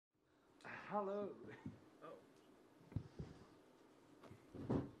Hello.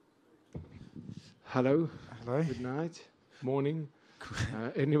 Hello. Hello. Good night. Morning.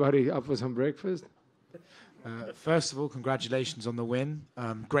 Anybody up for some breakfast? First of all, congratulations on the win.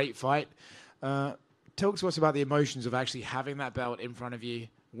 Great fight. Talk to us about the emotions of actually having that belt in front of you,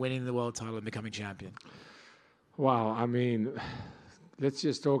 winning the world title and becoming champion. Wow. I mean, let's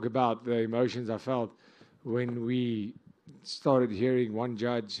just talk about the emotions I felt when we started hearing one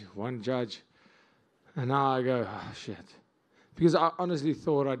judge, and now I go, oh, shit. Because I honestly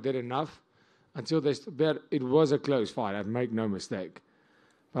thought I did enough until but it was a close fight. I'd make no mistake.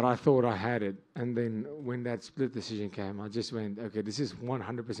 But I thought I had it. And then when that split decision came, I just went, okay, this is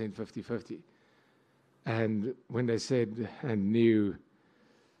 100% 50-50. And when they said and knew,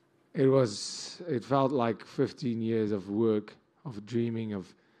 it felt like 15 years of work, of dreaming,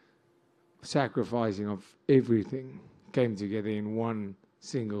 of sacrificing, of everything came together in one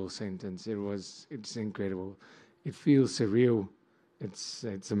single sentence. It's incredible. It feels surreal.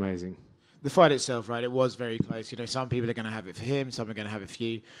 It's amazing. The fight itself, right, it was very close. You know, some people are going to have it for him, some are going to have it for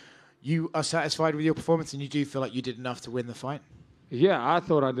you. You are satisfied with your performance, and you do feel like you did enough to win the fight? Yeah, I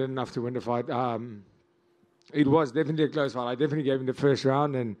thought I did enough to win the fight. It was definitely a close fight. I definitely gave him the first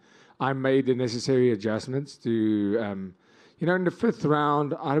round, and I made the necessary adjustments to, in the fifth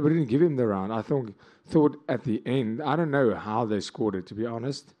round, I didn't give him the round. I thought at the end, I don't know how they scored it, to be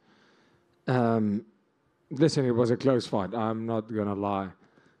honest. Listen, it was a close fight. I'm not going to lie.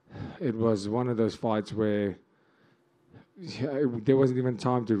 It was one of those fights where there wasn't even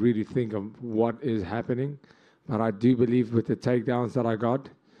time to really think of what is happening. But I do believe with the takedowns that I got,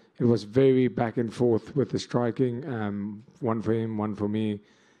 it was very back and forth with the striking, one for him, one for me.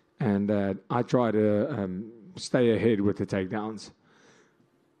 And I tried to stay ahead with the takedowns.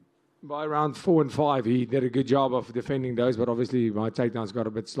 By round 4 and 5, he did a good job of defending those, but obviously my takedowns got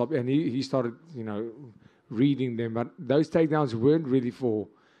a bit sloppy. And he started, reading them. But those takedowns weren't really for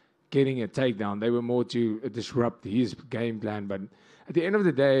getting a takedown. They were more to disrupt his game plan. But at the end of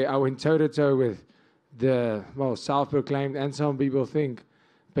the day, I went toe-to-toe with the, self-proclaimed, and some people think,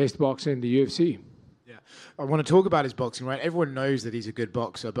 best boxer in the UFC. Yeah, I want to talk about his boxing, right? Everyone knows that he's a good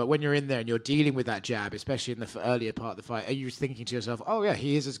boxer, but when you're in there and you're dealing with that jab, especially in the earlier part of the fight, are you thinking to yourself, oh, yeah,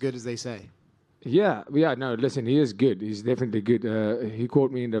 he is as good as they say? Yeah, no, listen, he is good. He's definitely good. He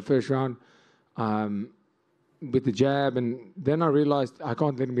caught me in the first round with the jab, and then I realized I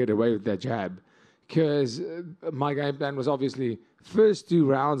can't let him get away with that jab because my game plan was obviously first 2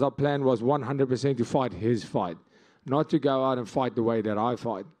 rounds, our plan was 100% to fight his fight, not to go out and fight the way that I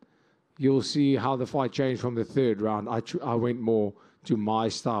fight. You'll see how the fight changed from the 3rd round. I went more to my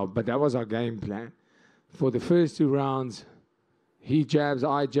style, but that was our game plan. For the first 2 rounds, he jabs,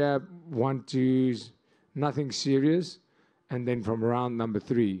 I jab, 1-2s, nothing serious. And then from round number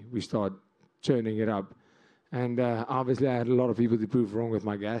 3, we start turning it up. And obviously, I had a lot of people to prove wrong with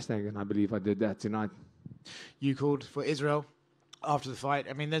my gas tank, and I believe I did that tonight. You called for Israel after the fight.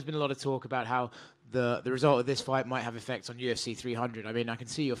 I mean, there's been a lot of talk about how the result of this fight might have effects on UFC 300. I mean, I can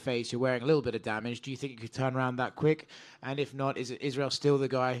see your face. You're wearing a little bit of damage. Do you think you could turn around that quick? And if not, is Israel still the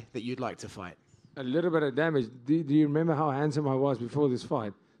guy that you'd like to fight? A little bit of damage. Do you remember how handsome I was before this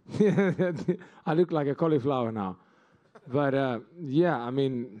fight? I look like a cauliflower now. But, I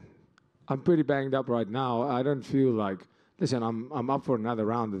mean, I'm pretty banged up right now. I don't feel like... Listen, I'm up for another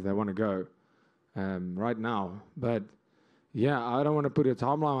round if they want to go right now. But... yeah, I don't want to put a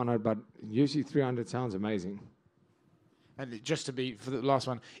timeline on it, but UFC 300 sounds amazing. And just to be, for the last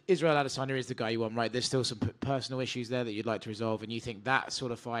one, Israel Adesanya is the guy you want, right? There's still some personal issues there that you'd like to resolve, and you think that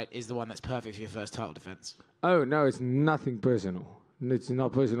sort of fight is the one that's perfect for your first title defense? Oh, no, it's nothing personal. It's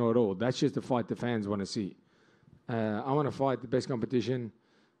not personal at all. That's just the fight the fans want to see. I want to fight the best competition.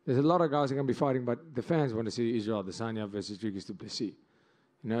 There's a lot of guys that are going to be fighting, but the fans want to see Israel Adesanya versus Dricus du Plessis.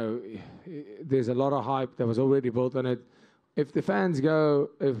 There's a lot of hype that was already built on it. If the fans go,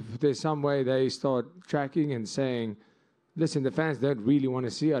 if there's some way they start tracking and saying, listen, the fans don't really want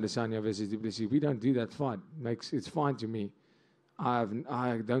to see Adesanya versus du Plessis, we don't do that fight. It's fine to me. I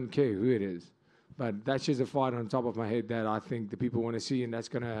don't care who it is. But that's just a fight on top of my head that I think the people want to see, and that's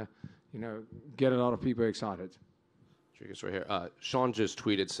going to, get a lot of people excited. Dricus, right here. Sean just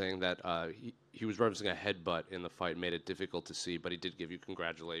tweeted saying that he was referencing a headbutt in the fight, made it difficult to see, but he did give you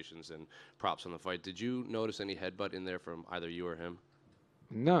congratulations and props on the fight. Did you notice any headbutt in there from either you or him?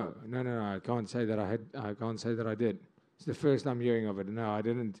 No. I can't say that I can't say that I did. It's the first I'm hearing of it. No, I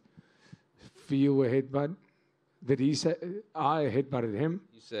didn't feel a headbutt. Did he say I headbutted him?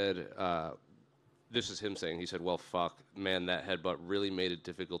 He said, this is him saying, he said, well, fuck, man, that headbutt really made it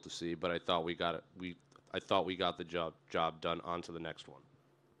difficult to see, but I thought we got it. I thought we got the job done. On to the next one.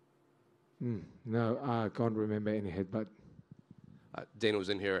 No, I can't remember any headbutt. Dana was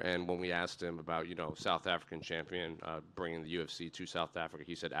in here, and when we asked him about, South African champion bringing the UFC to South Africa,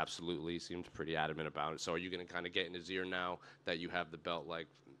 he said absolutely. He seemed pretty adamant about it. So are you going to kind of get in his ear now that you have the belt, like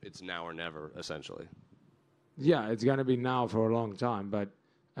it's now or never, essentially? Yeah, it's going to be now for a long time, but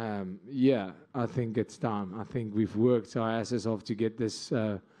yeah, I think it's time. I think we've worked our asses off to get this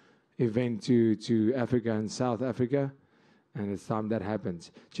event to Africa and South Africa, and it's time that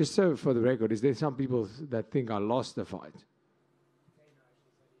happens. Just so for the record, is there some people that think I lost the fight?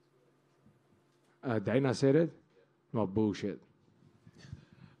 Dana said it? Well, bullshit.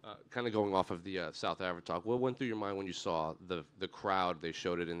 Kind of going off of the South Africa talk, what went through your mind when you saw the crowd? They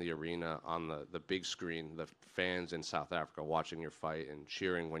showed it in the arena on the big screen, the fans in South Africa watching your fight and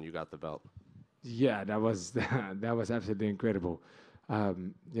cheering when you got the belt. Yeah, that was that was absolutely incredible.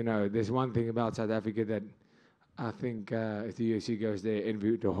 There's one thing about South Africa that I think if the UFC goes there,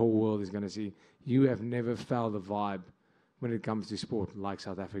 the whole world is going to see. You have never felt a vibe when it comes to sport like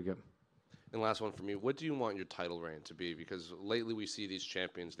South Africa. And last one for me, what do you want your title reign to be? Because lately we see these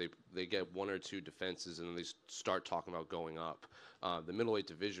champions, they get one or two defenses and then they start talking about going up. The middleweight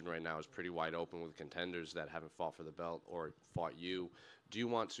division right now is pretty wide open with contenders that haven't fought for the belt or fought you. Do you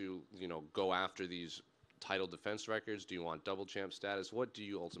want to, go after these title defense records? Do you want double champ status? What do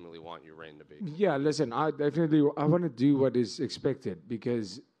you ultimately want your reign to be? Yeah, listen, I want to do what is expected,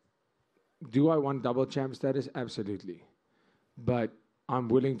 because do I want double champ status? Absolutely. But I'm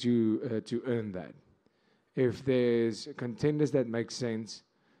willing to earn that. If there's contenders that make sense,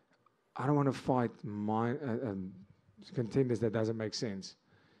 I don't want to fight contenders that doesn't make sense.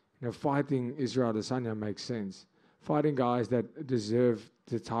 Fighting Israel Adesanya makes sense. Fighting guys that deserve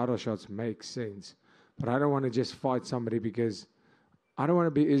the title shots makes sense. But I don't want to just fight somebody because I don't want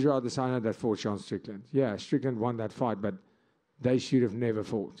to be Israel Adesanya that fought Sean Strickland. Yeah, Strickland won that fight, but they should have never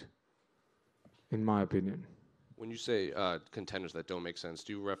fought, in my opinion. When you say contenders that don't make sense,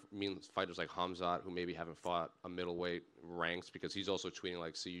 do you mean fighters like Hamzat, who maybe haven't fought a middleweight ranks? Because he's also tweeting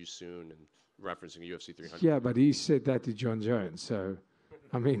like "see you soon" and referencing UFC 300. Yeah, but he said that to John Jones. So,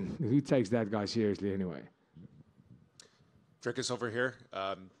 I mean, who takes that guy seriously anyway? Dricus over here.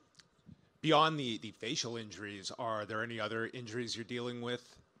 Beyond the facial injuries, are there any other injuries you're dealing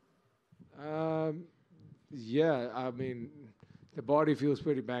with? Yeah, I mean, the body feels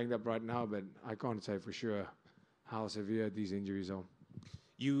pretty banged up right now, but I can't say for sure how severe these injuries are.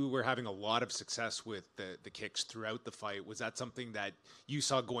 You were having a lot of success with the kicks throughout the fight. Was that something that you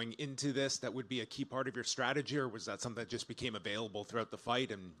saw going into this that would be a key part of your strategy, or was that something that just became available throughout the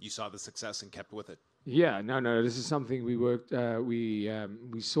fight and you saw the success and kept with it? Yeah, no. This is something we worked. We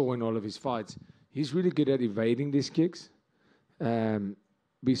saw in all of his fights. He's really good at evading these kicks.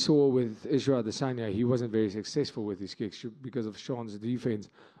 We saw with Israel Adesanya, he wasn't very successful with his kicks because of Sean's defense.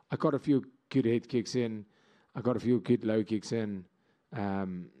 I got a few good head kicks in. I got a few good low kicks in.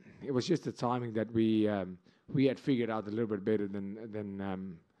 It was just the timing that we had figured out a little bit better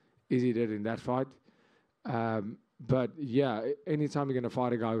than Izzy did in that fight. But yeah, anytime you're going to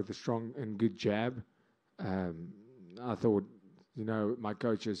fight a guy with a strong and good jab, I thought, my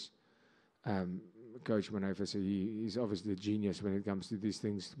coaches, Coach Manofa, he's obviously a genius when it comes to these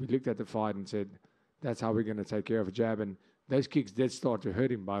things. We looked at the fight and said, that's how we're going to take care of a jab. And those kicks did start to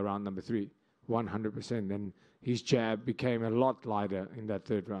hurt him by round number 3. 100%, and his jab became a lot lighter in that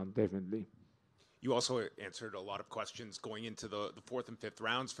third round, definitely. You also answered a lot of questions going into the fourth and fifth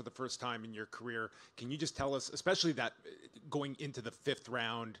rounds for the first time in your career. Can you just tell us, especially that going into the fifth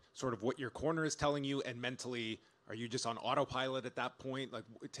round, sort of what your corner is telling you, and mentally, are you just on autopilot at that point? Like,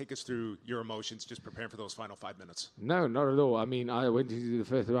 take us through your emotions just preparing for those final 5 minutes. No, not at all. I mean, I went into the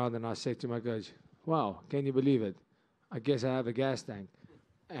fifth round and I said to my coach, wow, can you believe it? I guess I have a gas tank.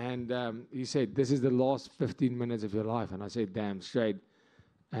 And he said, this is the last 15 minutes of your life. And I said, damn straight.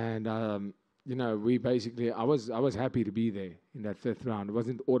 And, we basically, I was happy to be there in that fifth round. It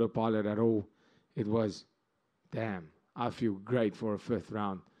wasn't autopilot at all. It was, damn, I feel great for a fifth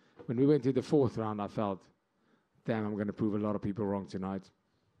round. When we went to the fourth round, I felt, damn, I'm going to prove a lot of people wrong tonight.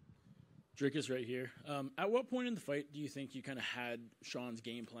 Dricus right here. At what point in the fight do you think you kind of had Sean's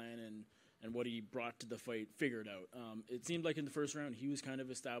game plan and what he brought to the fight figured out? It seemed like in the first round he was kind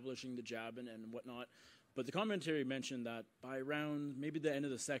of establishing the jab and whatnot, but the commentary mentioned that by round, maybe the end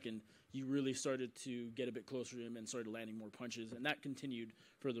of the second, you really started to get a bit closer to him and started landing more punches, and that continued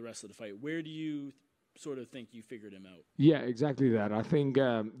for the rest of the fight. Where do you sort of think you figured him out? Yeah, exactly that. I think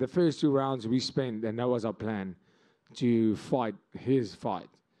the first 2 rounds we spent, and that was our plan, to fight his fight,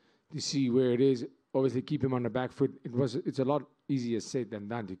 to see where it is. Obviously, keep him on the back foot. It's a lot easier said than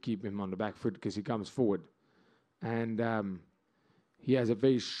done to keep him on the back foot because he comes forward. And he has a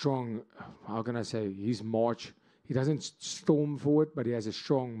very strong, how can I say, his march. He doesn't storm forward, but he has a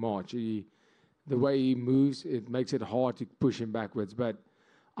strong march. The way he moves, it makes it hard to push him backwards. But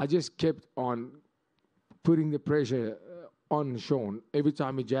I just kept on putting the pressure on Sean. Every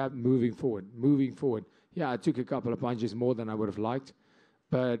time he jabbed, moving forward, moving forward. Yeah, I took a couple of punches more than I would have liked,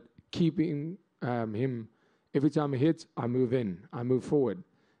 but keeping him, every time he hits, I move in, I move forward.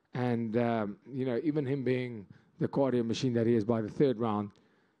 And, even him being the cardio machine that he is by the third round,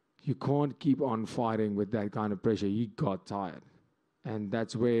 you can't keep on fighting with that kind of pressure. He got tired. And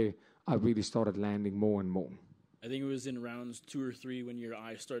that's where I really started landing more and more. I think it was in rounds 2 or 3 when your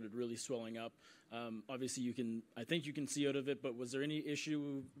eye started really swelling up. Obviously, I think you can see out of it, but was there any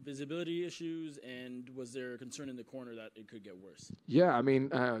visibility issues, and was there a concern in the corner that it could get worse? Yeah, I mean,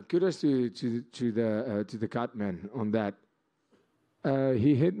 kudos to the cut man on that.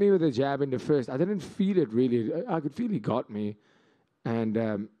 He hit me with a jab in the first. I didn't feel it really. I could feel he got me, and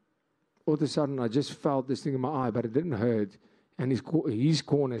all of a sudden I just felt this thing in my eye, but it didn't hurt. And his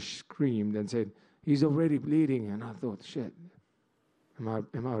corner screamed and said, "He's already bleeding." And I thought, shit, am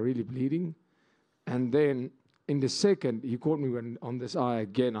I really bleeding? And then in the second, he caught me on this eye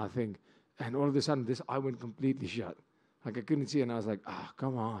again, I think. And all of a sudden, this eye went completely shut. Like I couldn't see, and I was like,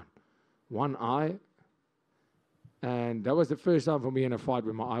 come on. One eye. And that was the first time for me in a fight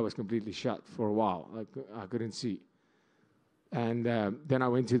where my eye was completely shut for a while. I couldn't see. And then I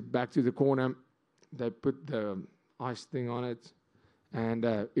went back to the corner. They put the ice thing on it. And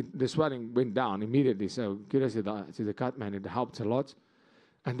the swelling went down immediately. So kudos to the cut man. It helped a lot.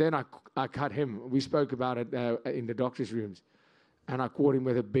 And then I cut him. We spoke about it in the doctor's rooms. And I caught him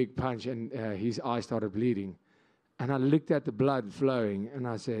with a big punch, and his eye started bleeding. And I looked at the blood flowing, and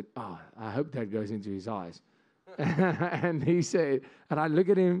I said, I hope that goes into his eyes. And he said, and I look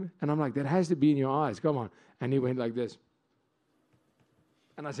at him, and I'm like, that has to be in your eyes. Come on. And he went like this.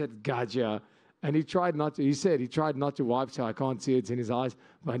 And I said, gotcha. And he tried not to. He said he tried not to wipe, so I can't see it's in his eyes.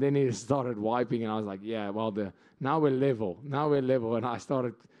 But then he started wiping, and I was like, yeah, well, now we're level. Now we're level. And I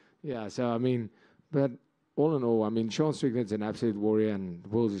started, so I mean, but all in all, I mean, Sean Strickland's an absolute warrior, and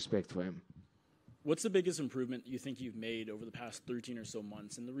world respect for him. What's the biggest improvement you think you've made over the past 13 or so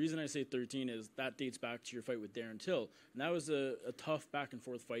months? And the reason I say 13 is that dates back to your fight with Darren Till. And that was a tough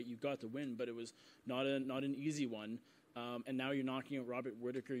back-and-forth fight. You got the win, but it was not an easy one. And now you're knocking out Robert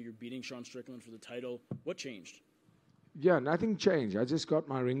Whittaker. You're beating Sean Strickland for the title. What changed? Yeah, nothing changed. I just got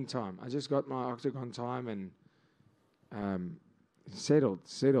my ring time. I just got my octagon time and settled.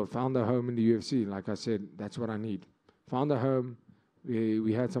 Found a home in the UFC. Like I said, that's what I need. Found a home.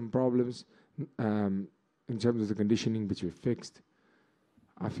 We had some problems in terms of the conditioning, but we're fixed.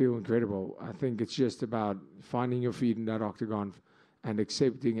 I feel incredible. I think it's just about finding your feet in that octagon and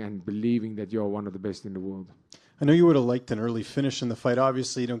accepting and believing that you're one of the best in the world. I know you would have liked an early finish in the fight.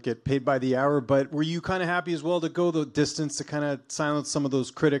 Obviously, you don't get paid by the hour, but were you kind of happy as well to go the distance to kind of silence some of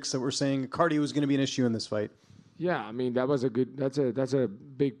those critics that were saying cardio was going to be an issue in this fight? Yeah, I mean, that's a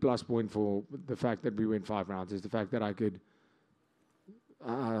big plus point for the fact that we went 5 rounds, is the fact that I could,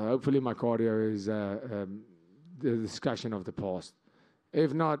 hopefully my cardio is the discussion of the past.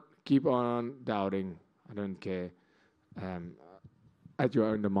 If not, keep on doubting. I don't care. At your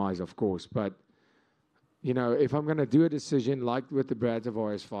own demise, of course, but if I'm going to do a decision like with the Brad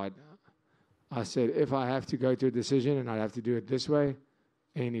Tavares fight, I said, if I have to go to a decision and I have to do it this way,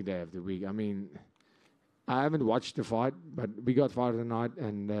 any day of the week. I mean, I haven't watched the fight, but we got fight of the night,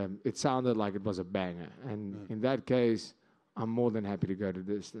 and it sounded like it was a banger. And in that case, I'm more than happy to go the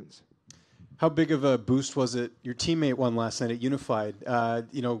distance. How big of a boost was it? Your teammate won last night at Unified.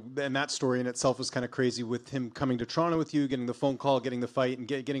 And that story in itself was kind of crazy with him coming to Toronto with you, getting the phone call, getting the fight, and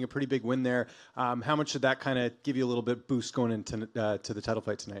getting a pretty big win there. How much did that kind of give you a little bit boost going into to the title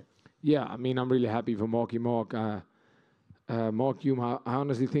fight tonight? Yeah, I mean, I'm really happy for Marky Mark. Mark Hume, I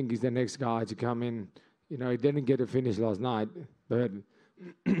honestly think he's the next guy to come in. He didn't get a finish last night, but,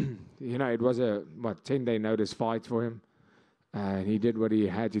 it was a, 10-day notice fight for him. And he did what he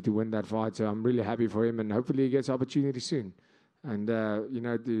had to win that fight. So I'm really happy for him, and hopefully he gets opportunity soon. And,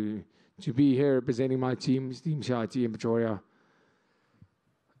 to be here representing my team, Team CIT in Pretoria,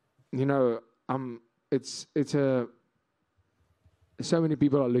 so many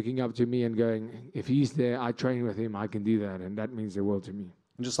people are looking up to me and going, if he's there, I train with him, I can do that. And that means the world to me.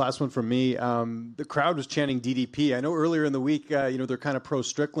 And just last one from me. The crowd was chanting DDP. I know earlier in the week, they're kind of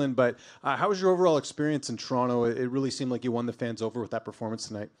pro-Strickland, but how was your overall experience in Toronto? It really seemed like you won the fans over with that performance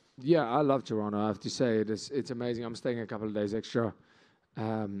tonight. Yeah, I love Toronto. I have to say, it's amazing. I'm staying a couple of days extra.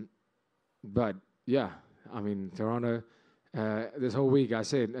 But, yeah, I mean, Toronto, this whole week I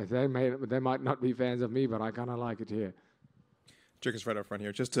said, they might not be fans of me, but I kind of like it here. Dricus right up front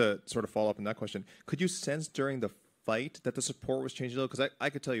here. Just to sort of follow up on that question, could you sense during the fight that the support was changing a little? Because I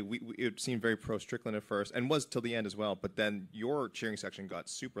could tell you, it seemed very pro-Strickland at first, and was till the end as well, but then your cheering section got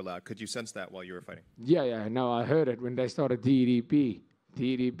super loud. Could you sense that while you were fighting? Yeah, no, I heard it when they started DDP.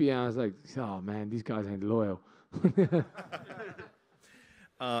 I was like, oh, man, these guys ain't loyal. If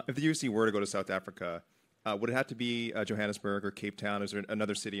the UFC were to go to South Africa, would it have to be Johannesburg or Cape Town? Is there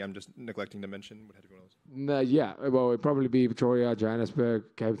another city I'm just neglecting to mention? Would it have to be one of those? No, yeah, well, it'd probably be Pretoria, Johannesburg,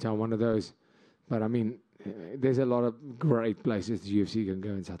 Cape Town, one of those. But, I mean, there's a lot of great places the UFC can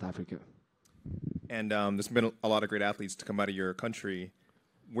go in South Africa. And there's been a lot of great athletes to come out of your country.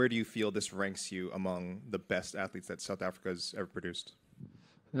 Where do you feel this ranks you among the best athletes that South Africa has ever produced?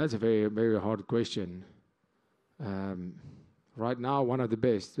 That's a very, very hard question. Right now, one of the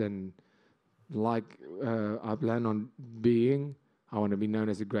best, and like I plan on being, I want to be known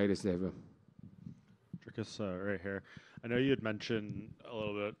as the greatest ever. Dricus, right here. I know you had mentioned a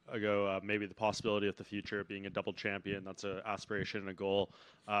little bit ago maybe the possibility of the future of being a double champion. That's an aspiration and a goal.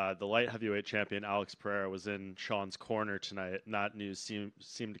 The light heavyweight champion, Alex Pereira, was in Sean's corner tonight, and that news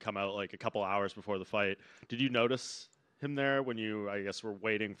seemed to come out like a couple hours before the fight. Did you notice him there when you, I guess, were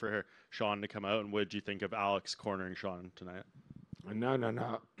waiting for Sean to come out, and what did you think of Alex cornering Sean tonight?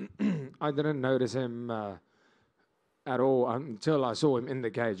 No. I didn't notice him at all until I saw him in the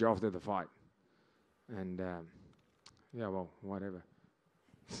cage after the fight. And, yeah, well, whatever.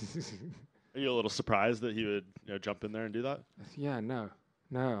 Are you a little surprised that he would jump in there and do that? Yeah, no,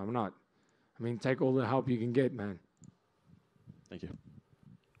 I'm not. I mean, take all the help you can get, man. Thank you.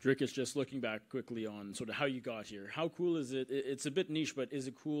 Dricus, just looking back quickly on sort of how you got here, how cool is it? It's a bit niche, but is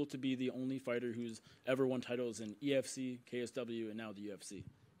it cool to be the only fighter who's ever won titles in EFC, KSW, and now the UFC?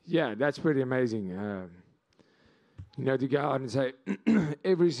 Yeah, that's pretty amazing. To go out and say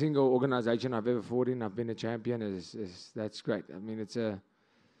every single organization I've ever fought in, I've been a champion, that's great. I mean,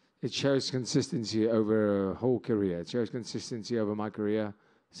 it shows consistency over a whole career. It shows consistency over my career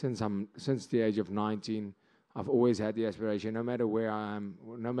since the age of 19. I've always had the aspiration, no matter where I am,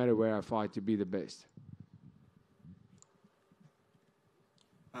 no matter where I fight, to be the best.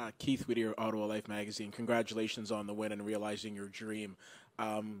 Keith Whittier, Ottawa Life Magazine. Congratulations on the win and realizing your dream.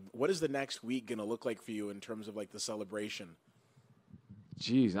 What is the next week going to look like for you in terms of like the celebration?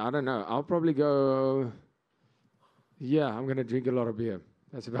 Jeez, I don't know. I'll probably go. Yeah, I'm going to drink a lot of beer.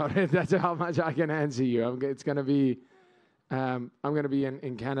 That's about it. That's how much I can answer you. It's going to be. I'm going to be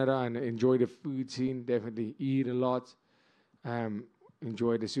in Canada and enjoy the food scene. Definitely eat a lot.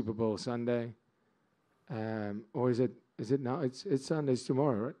 Enjoy the Super Bowl Sunday. Or is it now? It's Sunday's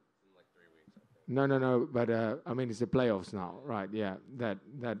tomorrow, right? In like 3 weeks. No. But I mean, it's the playoffs now, right? Yeah, that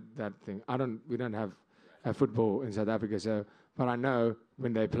thing. We don't have football in South Africa, so. But I know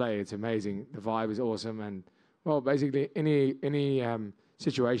when they play, it's amazing. The vibe is awesome, and well, basically any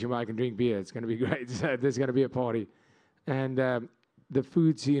situation where I can drink beer, it's going to be great. So there's going to be a party. And the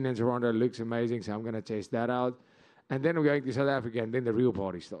food scene in Toronto looks amazing, so I'm going to test that out. And then we're going to South Africa, and then the real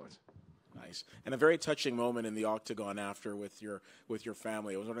party starts. Nice. And a very touching moment in the octagon after with your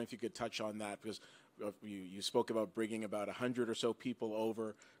family. I was wondering if you could touch on that, because you spoke about bringing about 100 or so people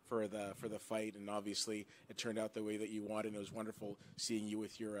over for the fight, and obviously it turned out the way that you wanted. And it was wonderful seeing you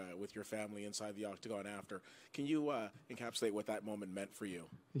with your family inside the octagon after. Can you encapsulate what that moment meant for you?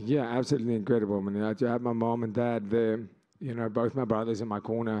 Yeah, absolutely incredible. I mean, to have my mom and dad there, both my brothers in my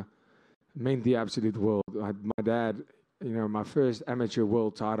corner, meant the absolute world. My dad, my first amateur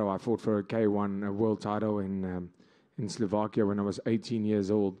world title, I fought for a K1 a world title in Slovakia when I was 18 years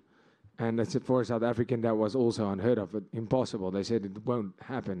old. And for a South African, that was also unheard of, impossible. They said it won't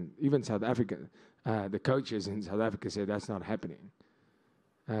happen. Even South Africa, the coaches in South Africa said that's not happening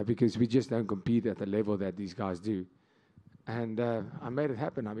because we just don't compete at the level that these guys do. And I made it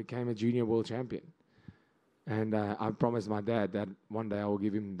happen. I became a junior world champion. And I promised my dad that one day I will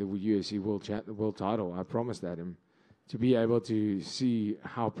give him the UFC world title. I promised that him to be able to see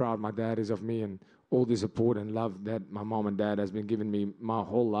how proud my dad is of me and all the support and love that my mom and dad has been giving me my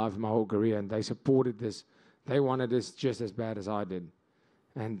whole life, my whole career, and they supported this. They wanted this just as bad as I did.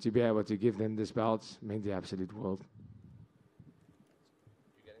 And to be able to give them this belts meant the absolute world.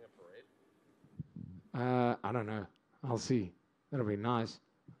 You getting a parade? I don't know. I'll see. That'll be nice.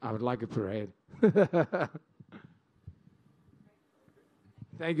 I would like a parade.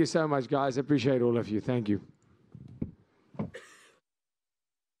 Thank you so much, guys. I appreciate all of you. Thank you.